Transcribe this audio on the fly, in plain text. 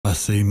I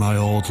see my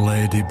old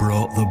lady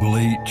brought the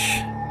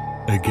bleach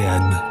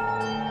again.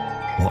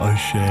 What a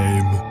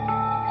shame.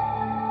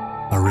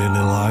 I really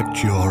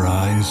liked your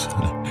eyes.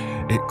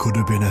 It could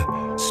have been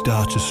a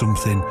start of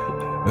something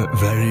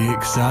very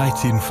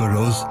exciting for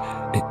us,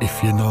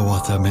 if you know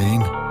what I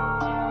mean.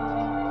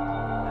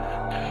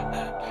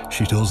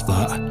 She does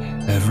that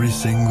every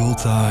single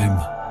time.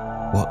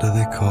 What do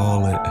they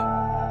call it?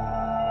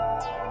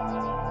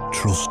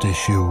 Trust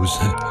issues,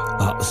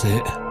 that's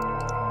it.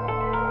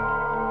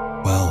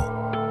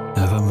 Well,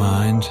 never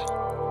mind.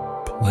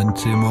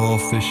 Plenty more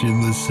fish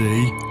in the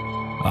sea.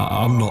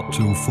 I'm not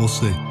too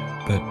fussy,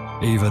 but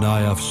even I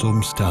have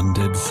some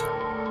standards.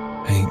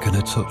 Ain't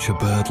gonna touch a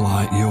bird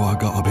like you, I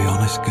gotta be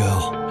honest,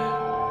 girl.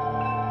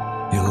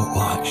 You look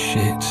like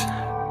shit.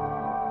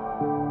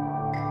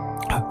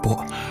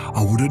 But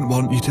I wouldn't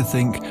want you to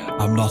think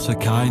I'm not a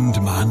kind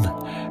man.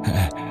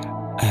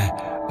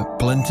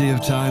 Plenty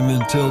of time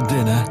until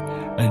dinner,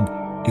 and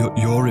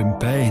you're in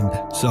pain,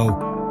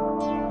 so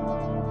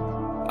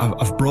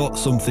I've brought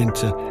something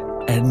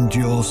to end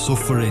your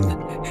suffering.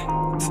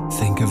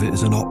 Think of it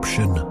as an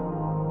option.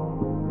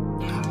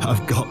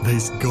 I've got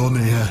this gun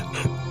here.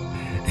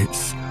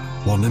 It's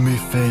one of my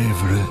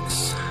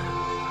favourites.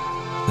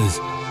 There's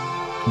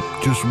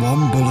just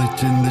one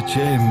bullet in the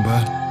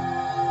chamber.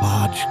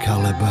 Large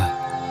caliber.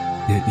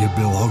 You'd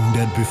be long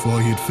dead before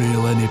you'd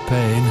feel any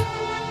pain.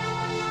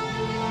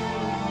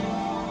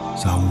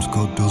 Sounds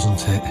good,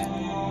 doesn't it?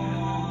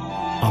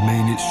 I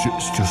mean,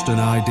 it's just an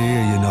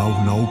idea, you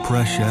know, no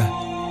pressure.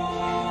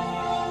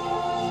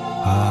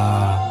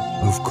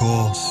 Ah, of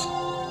course.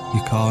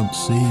 You can't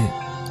see it.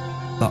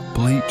 That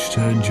bleach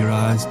turns your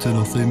eyes to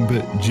nothing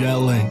but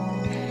jelly.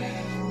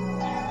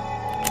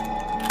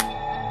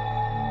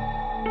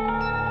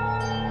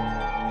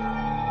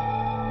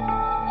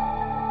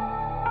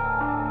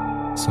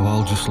 So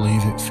I'll just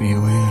leave it for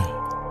you here.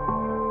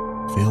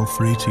 Feel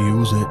free to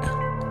use it.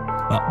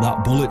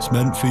 That bullet's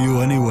meant for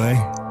you anyway.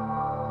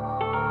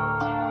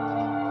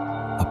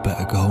 I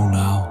better go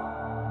now.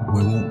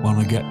 We won't want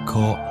to get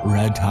caught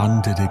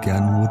red-handed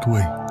again, would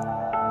we?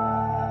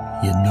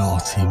 You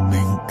naughty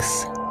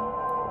minx.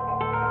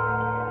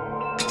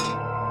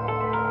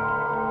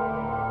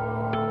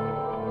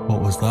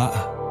 What was that?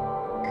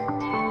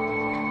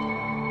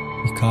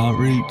 You can't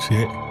reach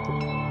it?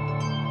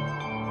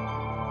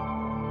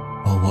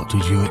 Well, what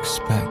did you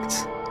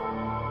expect?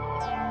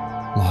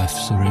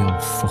 Life's a real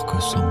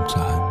fucker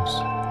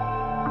sometimes.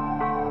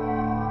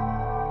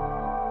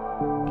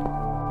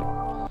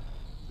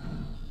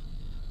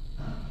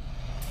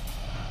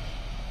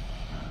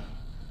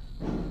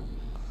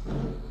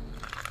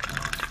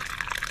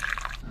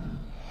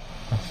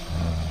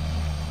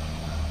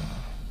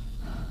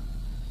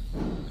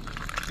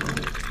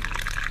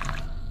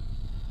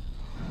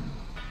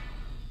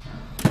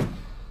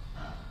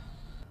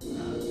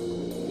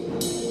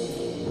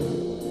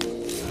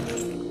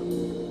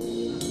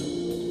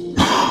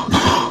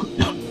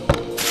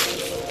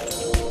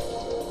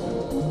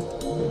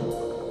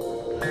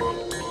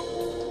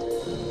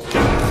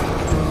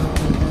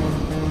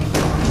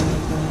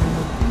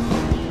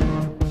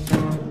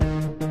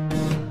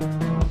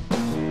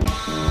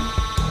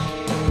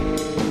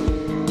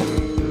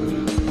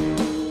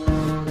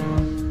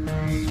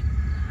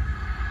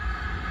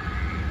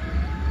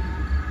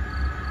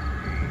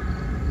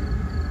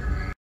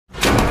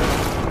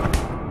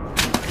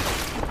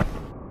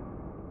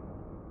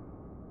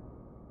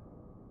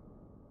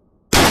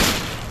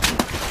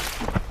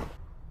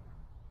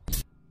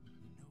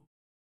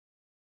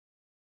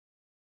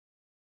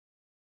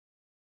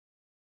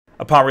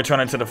 Upon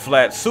returning to the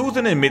flat,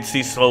 Susan and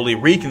Mitzi slowly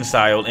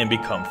reconcile and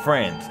become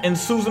friends, and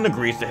Susan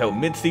agrees to help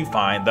Mitzi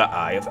find the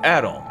Eye of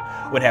Adam.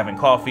 When having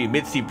coffee,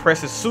 Mitzi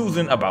presses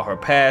Susan about her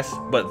past,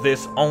 but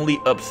this only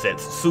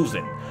upsets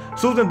Susan.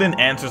 Susan then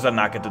answers a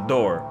knock at the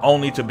door,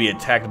 only to be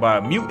attacked by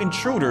a mute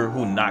intruder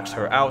who knocks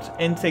her out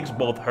and takes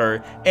both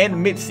her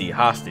and Mitzi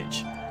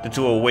hostage. The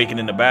two awaken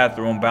in the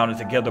bathroom, bounded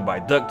together by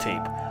duct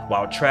tape.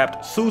 While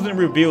trapped, Susan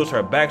reveals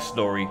her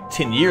backstory.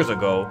 10 years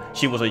ago,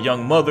 she was a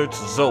young mother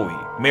to Zoe,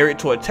 married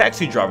to a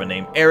taxi driver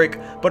named Eric,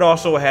 but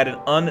also had an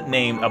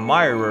unnamed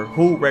admirer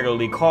who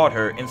regularly called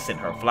her and sent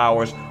her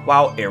flowers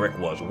while Eric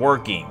was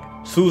working.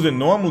 Susan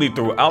normally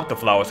threw out the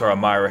flowers her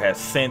admirer had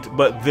sent,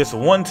 but this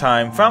one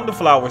time found the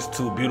flowers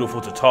too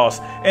beautiful to toss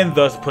and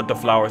thus put the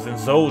flowers in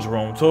Zoe's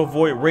room to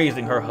avoid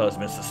raising her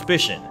husband's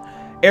suspicion.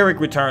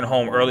 Eric returned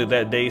home early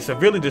that day,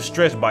 severely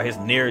distressed by his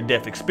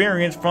near-death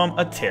experience from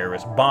a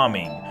terrorist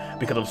bombing.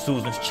 Because of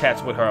Susan's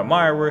chats with her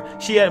admirer,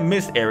 she had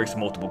missed Eric's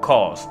multiple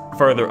calls,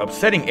 further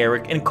upsetting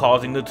Eric and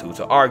causing the two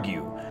to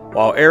argue.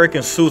 While Eric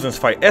and Susan's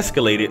fight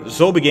escalated,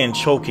 Zoe began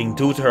choking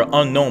due to her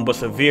unknown but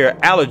severe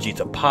allergy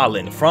to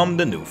pollen from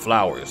the new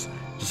flowers.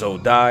 Zoe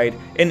died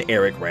and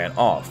Eric ran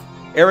off.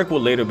 Eric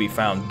would later be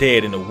found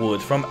dead in the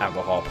woods from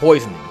alcohol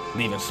poisoning,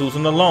 leaving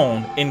Susan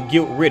alone and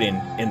guilt-ridden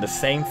in the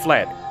same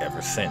flat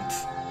ever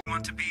since.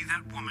 Want to be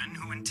that woman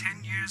who in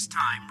 10 years'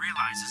 time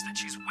realizes that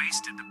she's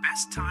wasted the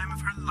best time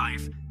of her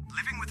life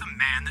living with a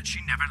man that she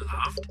never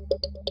loved?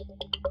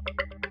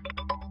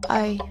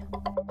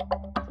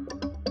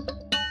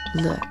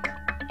 Look,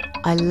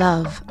 I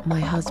love my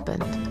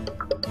husband.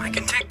 I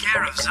can take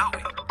care of Zoe.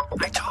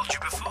 I told you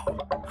before.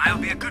 I'll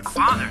be a good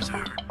father to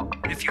her,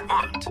 if you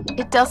want.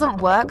 It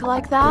doesn't work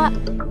like that.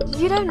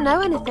 You don't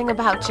know anything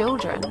about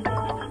children.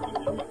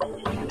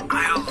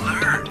 I'll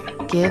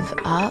learn. Give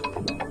up?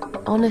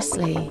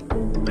 Honestly.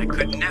 I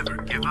could never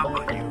give up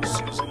on you,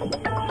 Susan.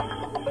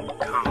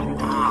 Come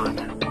on,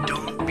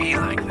 don't be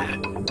like that.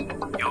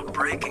 You're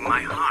breaking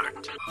my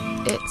heart.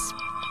 It's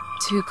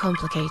too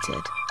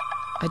complicated.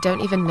 I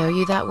don't even know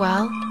you that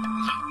well. Look,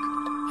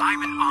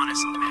 I'm an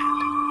honest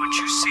man. What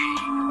you see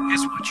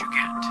is what you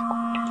get.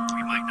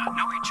 We might not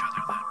know each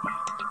other that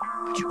well,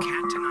 but you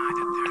can't deny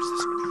that there's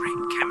this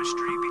great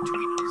chemistry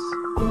between us.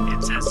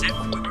 It's as if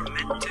we were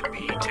meant to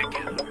be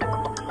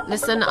together.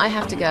 Listen, I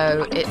have to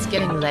go. It's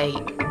getting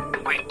late.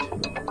 Wait,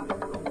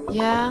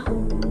 Yeah?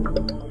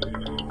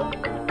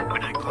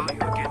 when I call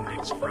you again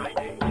next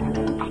Friday,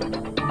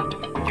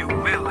 you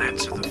will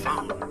answer the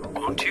phone,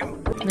 won't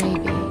you?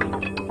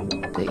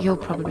 Maybe. But you'll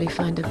probably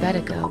find a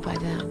better girl by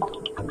then.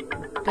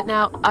 But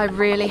now, I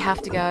really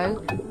have to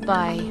go.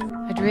 Bye.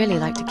 I'd really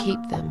like to keep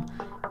them.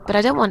 But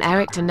I don't want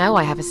Eric to know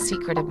I have a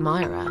secret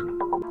admirer.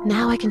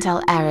 Now I can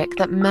tell Eric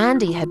that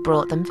Mandy had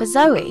brought them for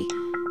Zoe.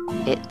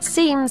 It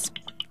seems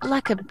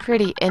like a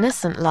pretty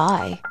innocent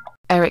lie.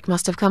 Eric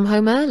must have come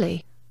home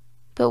early.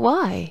 But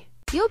why?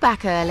 You're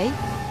back early.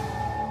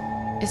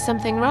 Is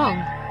something wrong?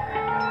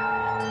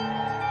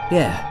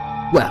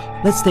 Yeah,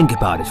 well, let's think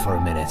about it for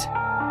a minute.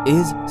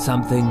 Is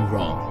something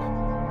wrong?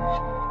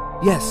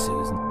 Yes,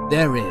 Susan,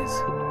 there is.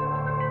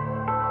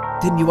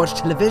 Didn't you watch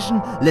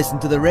television? Listen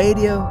to the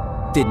radio?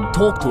 Didn't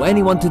talk to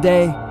anyone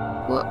today?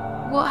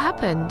 What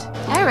happened?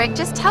 Eric,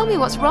 just tell me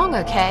what's wrong,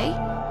 okay?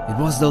 It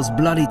was those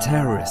bloody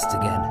terrorists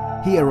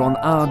again, here on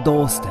our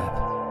doorstep.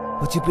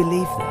 Would you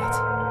believe that?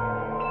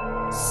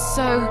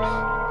 So,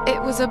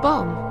 it was a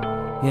bomb?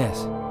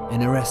 Yes,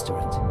 in a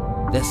restaurant.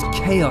 There's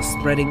chaos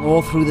spreading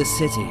all through the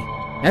city.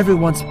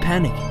 Everyone's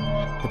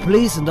panicking. The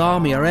police and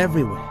army are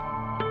everywhere.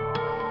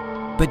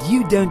 But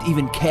you don't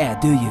even care,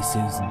 do you,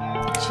 Susan?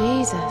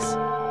 Jesus.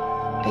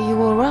 Are you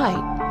alright?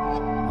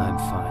 I'm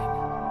fine.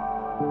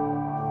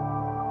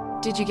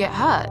 Did you get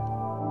hurt?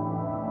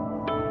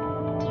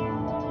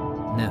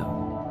 No,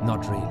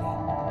 not really.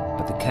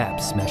 But the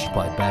cab smashed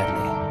quite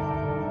badly.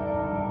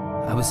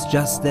 I was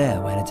just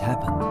there when it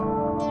happened.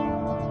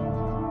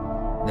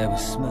 There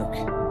was smoke,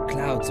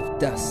 clouds of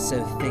dust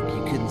so thick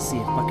you couldn't see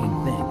a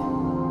fucking thing.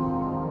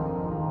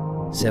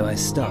 So I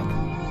stop,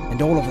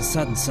 and all of a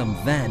sudden some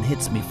van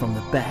hits me from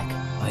the back.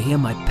 I hear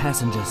my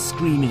passengers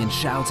screaming and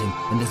shouting,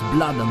 and there's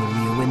blood on the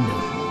rear window.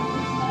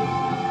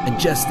 And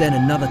just then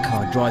another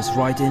car drives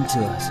right into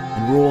us,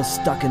 and we're all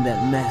stuck in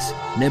that mess.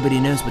 Nobody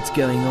knows what's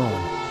going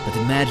on, but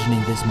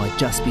imagining this might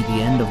just be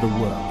the end of the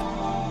world.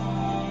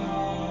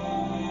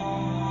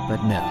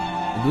 But no,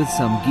 it was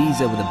some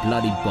geezer with a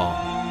bloody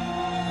bomb.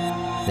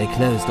 They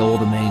closed all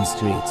the main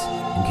streets,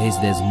 in case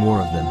there's more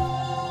of them.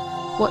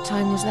 What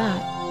time was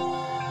that?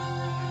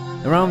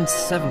 Around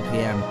 7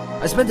 p.m.,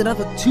 I spent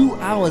another 2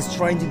 hours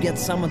trying to get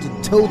someone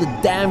to tow the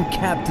damn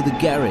cab to the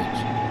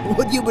garage.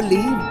 Would you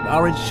believe?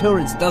 Our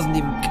insurance doesn't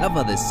even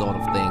cover this sort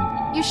of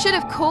thing. You should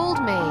have called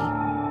me.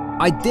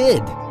 I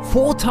did,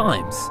 4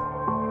 times.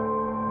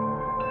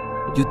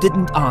 You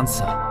didn't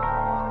answer.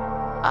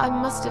 I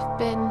must have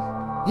been...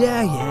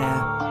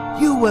 Yeah,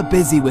 you were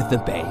busy with the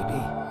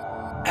baby.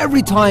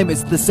 Every time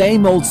it's the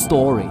same old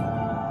story.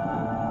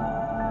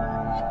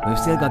 We've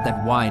still got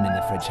that wine in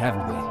the fridge,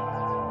 haven't we?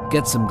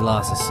 Get some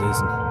glasses,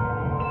 Susan.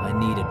 I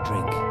need a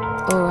drink.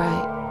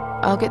 Alright,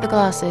 I'll get the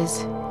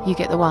glasses, you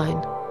get the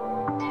wine.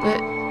 But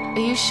are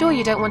you sure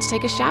you don't want to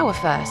take a shower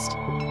first?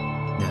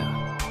 No,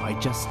 I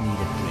just need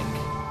a drink.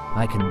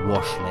 I can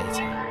wash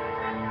later.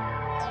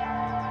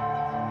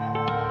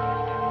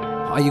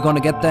 Are you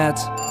gonna get that?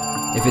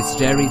 If it's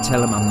Jerry,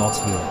 tell him I'm not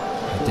here.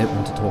 I don't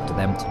want to talk to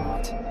them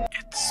tonight.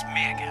 It's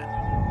me again.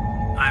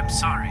 I'm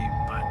sorry,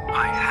 but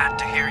I had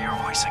to hear your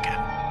voice again.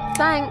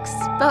 Thanks,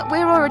 but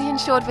we're already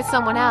insured with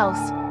someone else.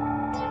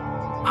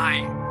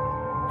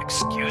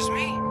 Excuse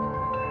me?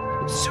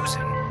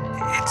 Susan,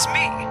 it's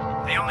me.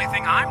 The only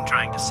thing I'm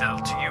trying to sell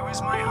to you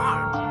is my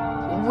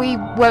heart. We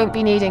won't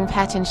be needing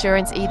pet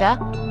insurance either.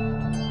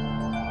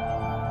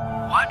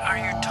 What are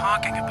you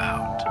talking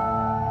about?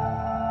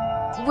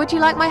 Would you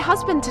like my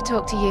husband to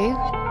talk to you?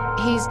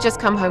 He's just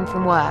come home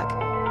from work.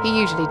 He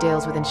usually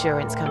deals with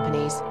insurance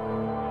companies.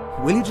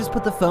 Will you just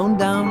put the phone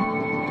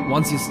down?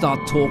 Once you start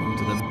talking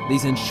to them,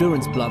 these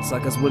insurance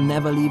bloodsuckers will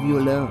never leave you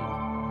alone.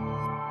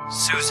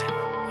 Susan,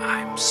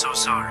 I'm so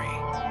sorry.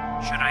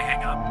 Should I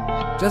hang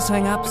up? Just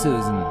hang up,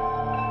 Susan.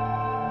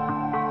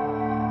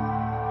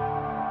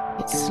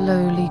 It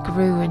slowly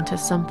grew into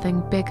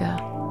something bigger,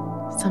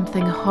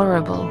 something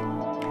horrible.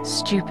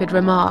 Stupid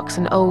remarks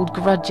and old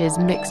grudges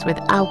mixed with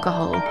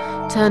alcohol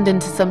turned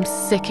into some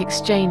sick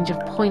exchange of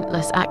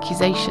pointless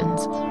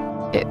accusations.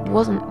 It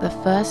wasn't the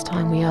first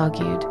time we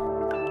argued,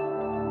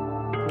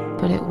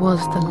 but it was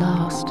the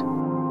last.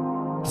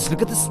 Just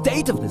look at the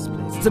state of this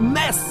place. It's a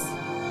mess.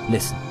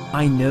 Listen,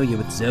 I know you're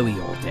with Zoe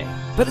all day,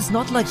 but it's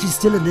not like she's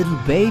still a little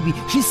baby.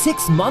 She's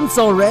 6 months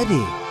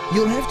already.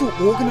 You'll have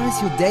to organize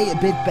your day a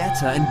bit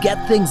better and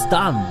get things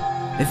done.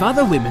 If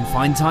other women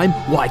find time,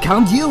 why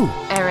can't you?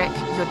 Eric,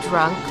 you're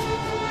drunk.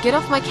 Get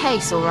off my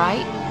case,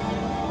 alright?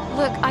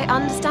 Look, I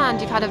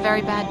understand you've had a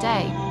very bad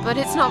day, but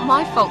it's not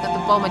my fault that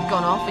the bomb had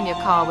gone off and your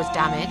car was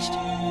damaged.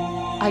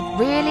 I'd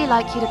really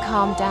like you to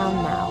calm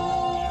down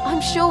now.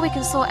 I'm sure we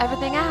can sort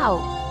everything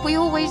out. We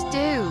always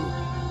do.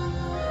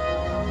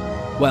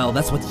 Well,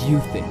 that's what you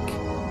think.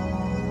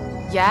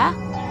 Yeah?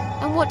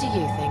 And what do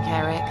you think,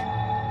 Eric?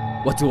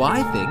 What do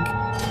I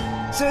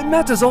think? So it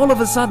matters all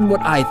of a sudden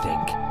what I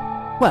think.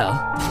 Well,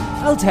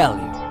 I'll tell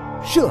you.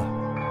 Sure.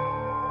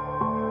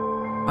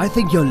 I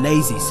think you're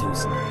lazy,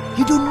 Susan.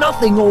 You do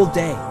nothing all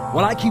day,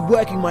 while I keep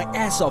working my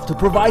ass off to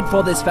provide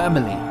for this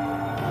family.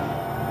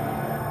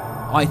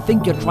 I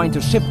think you're trying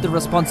to shift the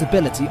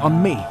responsibility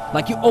on me,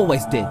 like you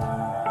always did.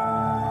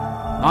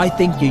 I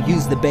think you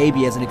use the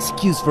baby as an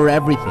excuse for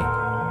everything.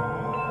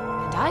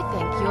 And I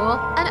think you're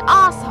an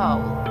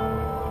asshole.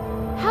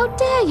 How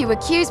dare you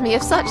accuse me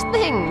of such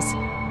things?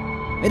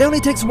 It only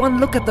takes one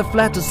look at the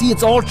flat to see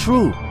it's all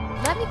true.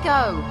 Let me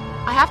go.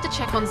 I have to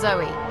check on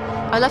Zoe.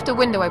 I left a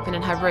window open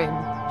in her room.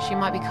 She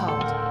might be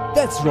cold.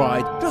 That's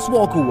right, just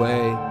walk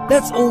away.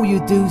 That's all you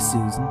do,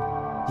 Susan.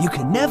 You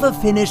can never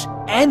finish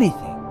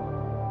anything.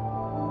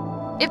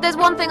 If there's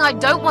one thing I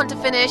don't want to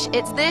finish,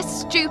 it's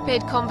this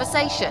stupid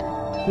conversation.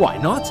 Why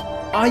not?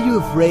 Are you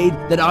afraid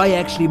that I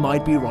actually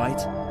might be right?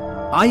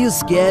 Are you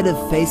scared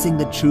of facing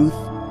the truth?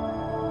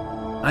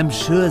 I'm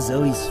sure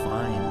Zoe's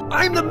fine.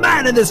 I'm the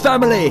man in this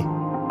family!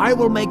 I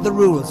will make the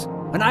rules,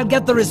 and I'll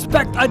get the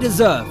respect I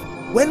deserve.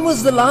 When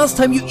was the last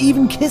time you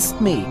even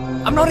kissed me?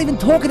 I'm not even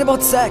talking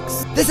about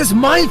sex. This is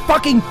my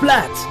fucking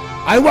flat.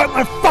 I worked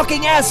my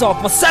fucking ass off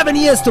for 7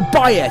 years to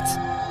buy it.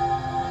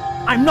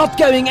 I'm not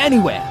going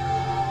anywhere.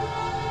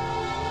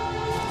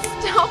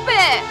 Stop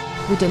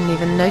it! We didn't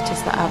even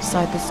notice that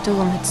outside the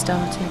storm had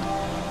started.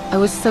 I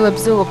was so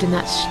absorbed in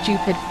that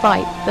stupid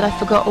fight that I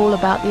forgot all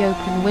about the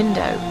open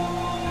window.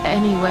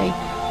 Anyway,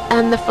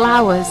 and the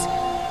flowers.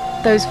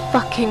 Those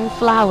fucking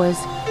flowers.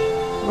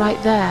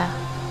 Right there,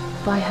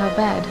 by her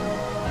bed.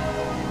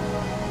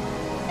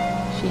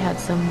 She had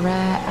some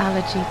rare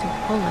allergy to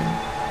pollen,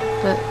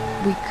 but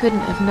we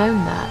couldn't have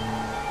known that.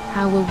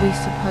 How were we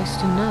supposed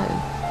to know?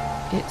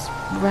 It's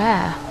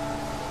rare.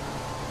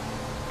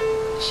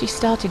 She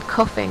started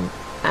coughing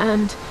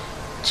and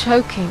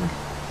choking.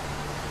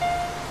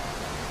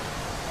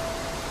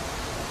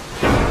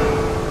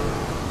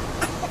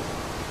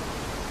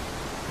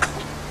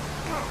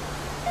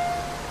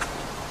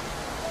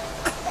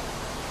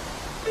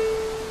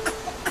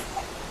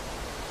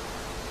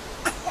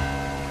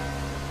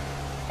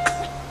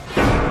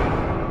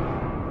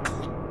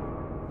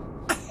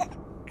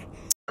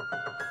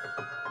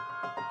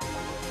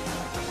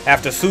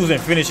 After Susan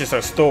finishes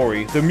her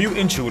story, the mute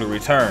intruder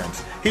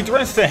returns. He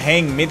threatens to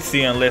hang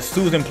Mitzi unless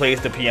Susan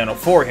plays the piano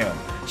for him.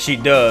 She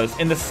does,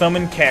 and the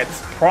summoned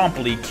cats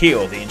promptly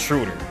kill the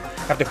intruder.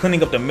 After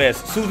cleaning up the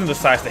mess, Susan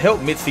decides to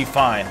help Mitzi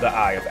find the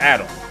Eye of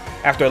Adam.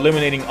 After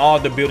eliminating all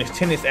the building's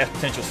tenants as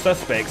potential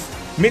suspects,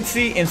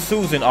 Mitzi and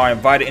Susan are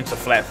invited into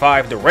Flat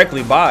 5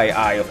 directly by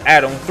Eye of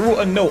Adam through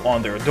a note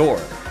on their door.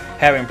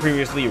 Having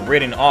previously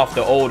written off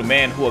the old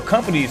man who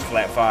accompanies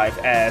Flat 5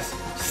 as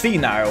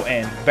senile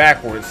and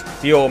backwards,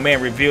 the old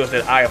man reveals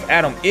that Eye of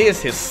Adam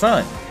is his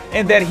son,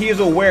 and that he is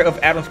aware of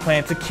Adam's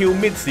plan to kill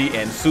Mitzi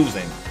and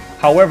Susan.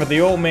 However,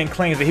 the old man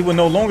claims that he will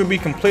no longer be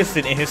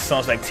complicit in his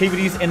son's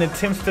activities and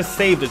attempts to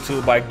save the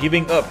two by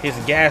giving up his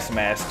gas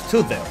mask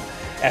to them,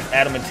 as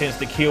Adam intends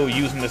to kill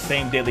using the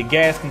same deadly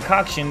gas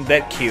concoction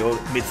that killed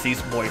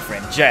Mitzi's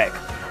boyfriend Jack.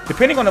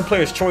 Depending on the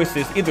player's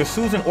choices, either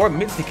Susan or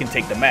Mitzi can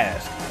take the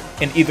mask.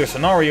 In either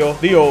scenario,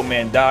 the old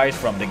man dies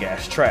from the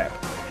gas trap.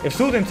 If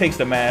Susan takes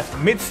the mask,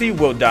 Mitzi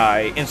will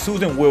die and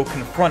Susan will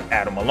confront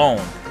Adam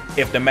alone.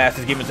 If the mask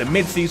is given to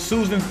Mitzi,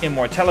 Susan's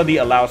immortality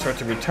allows her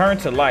to return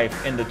to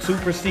life and the two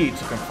proceed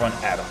to confront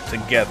Adam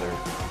together.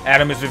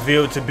 Adam is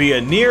revealed to be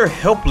a near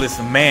helpless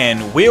man,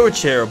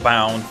 wheelchair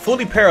bound,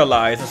 fully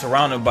paralyzed and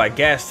surrounded by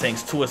gas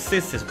tanks to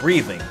assist his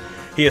breathing.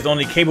 He is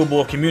only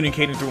capable of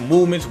communicating through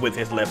movements with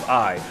his left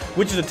eye,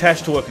 which is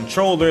attached to a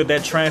controller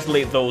that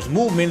translates those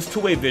movements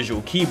to a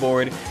visual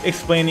keyboard,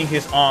 explaining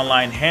his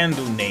online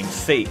handle named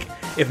Sake.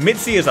 If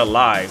Mitzi is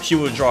alive, she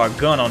will draw a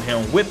gun on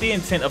him with the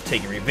intent of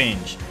taking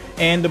revenge,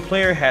 and the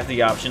player has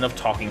the option of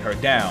talking her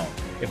down.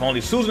 If only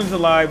Susan's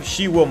alive,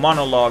 she will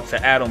monologue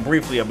to Adam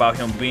briefly about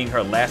him being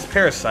her last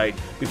parasite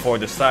before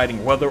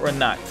deciding whether or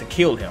not to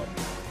kill him.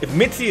 If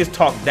Mitzi is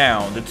talked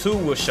down, the two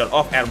will shut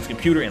off Adam's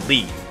computer and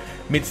leave.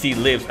 Mitzi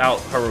lives out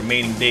her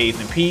remaining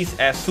days in peace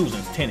as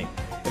Susan's tenant.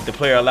 If the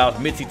player allows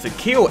Mitzi to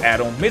kill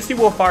Adam, Mitzi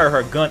will fire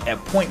her gun at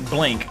point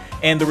blank,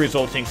 and the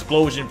resulting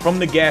explosion from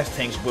the gas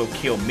tanks will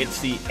kill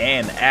Mitzi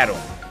and Adam.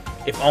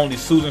 If only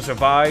Susan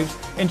survives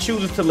and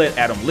chooses to let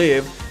Adam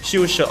live, she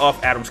will shut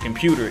off Adam's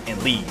computer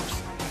and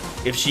leaves.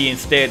 If she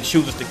instead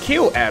chooses to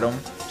kill Adam,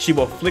 she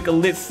will flick a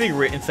lit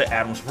cigarette into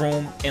Adam's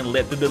room and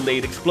let the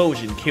delayed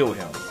explosion kill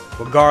him.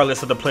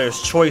 Regardless of the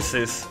player's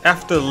choices,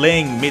 after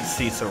laying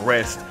Mitzi to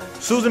rest,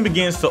 Susan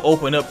begins to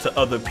open up to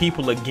other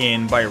people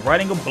again by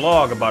writing a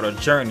blog about her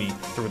journey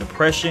through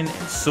depression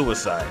and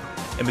suicide,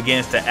 and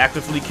begins to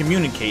actively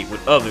communicate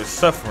with others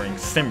suffering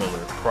similar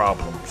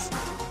problems.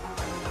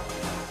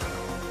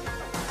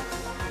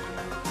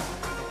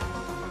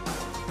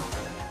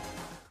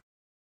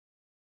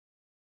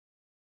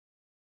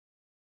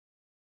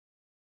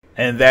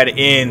 And that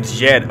ends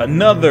yet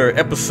another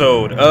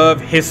episode of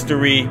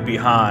History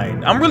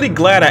Behind. I'm really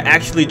glad I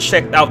actually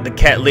checked out The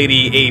Cat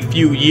Lady a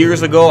few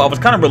years ago. I was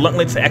kind of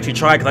reluctant to actually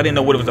try because I didn't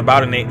know what it was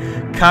about, and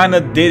it kind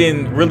of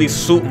didn't really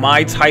suit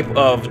my type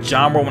of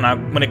genre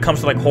when it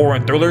comes to like horror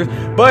and thrillers.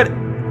 But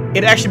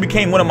it actually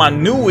became one of my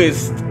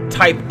newest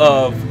type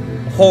of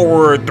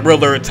horror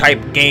thriller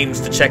type games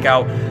to check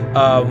out.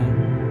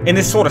 In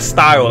this sort of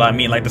style, I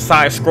mean, like the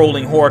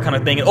side-scrolling horror kind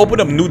of thing. It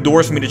opened up new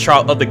doors for me to try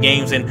out other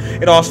games, and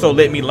it also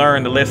let me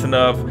learn the lesson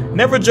of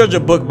never judge a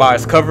book by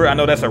its cover. I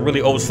know that's a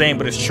really old saying,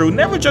 but it's true.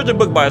 Never judge a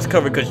book by its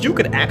cover, because you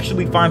could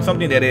actually find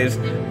something that is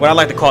what I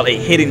like to call a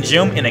hidden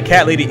gem, and The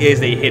Cat Lady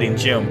is a hidden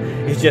gem.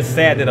 It's just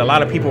sad that a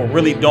lot of people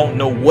really don't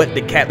know what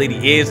The Cat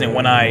Lady is, and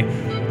when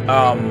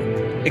I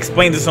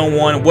explain to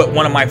someone what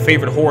one of my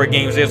favorite horror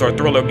games is, or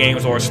thriller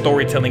games, or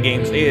storytelling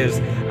games is,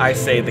 I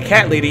say The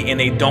Cat Lady, and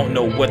they don't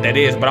know what that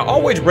is. But I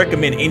always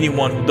recommend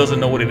anyone who doesn't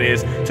know what it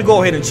is to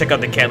go ahead and check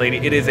out The Cat Lady.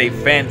 It is a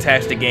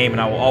fantastic game,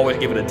 and I will always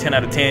give it a 10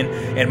 out of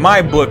 10 in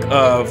my book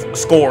of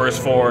scores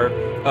for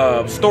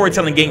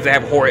storytelling games that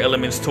have horror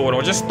elements to it,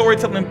 or just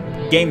storytelling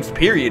games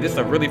period. It's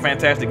a really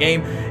fantastic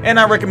game, and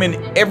I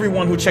recommend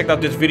everyone who checked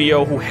out this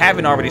video who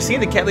haven't already seen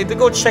The Cat Lady to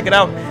go check it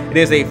out. It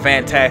is a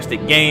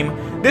fantastic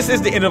game. This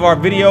is the end of our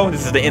video.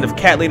 This is the end of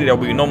Cat Lady. There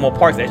will be no more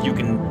parts, as you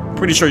can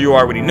pretty sure you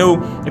already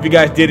knew. If you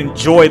guys did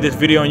enjoy this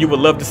video and you would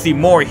love to see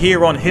more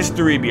here on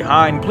History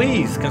Behind,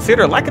 please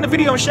consider liking the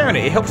video and sharing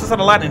it. It helps us out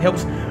a lot and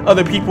helps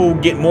other people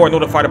get more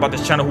notified about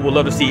this channel who would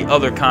love to see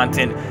other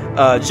content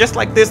just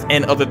like this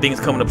and other things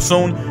coming up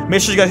soon.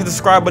 Make sure you guys hit the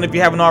subscribe button if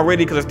you haven't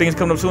already, because there's things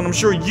coming up soon I'm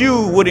sure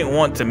you wouldn't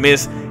want to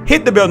miss.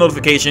 Hit the bell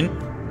notification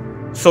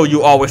so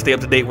you always stay up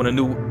to date when a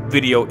new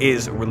video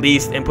is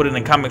released, and put it in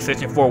the comment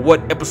section for what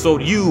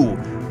episode you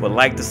would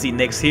like to see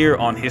next here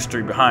on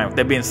History Behind. With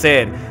that being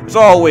said, as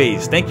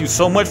always, thank you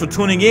so much for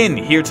tuning in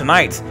here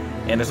tonight,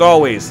 and as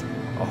always,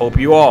 I hope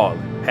you all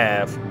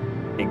have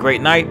a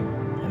great night,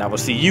 and I will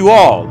see you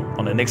all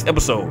on the next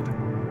episode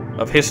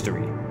of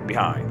History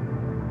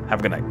Behind. Have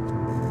a good night.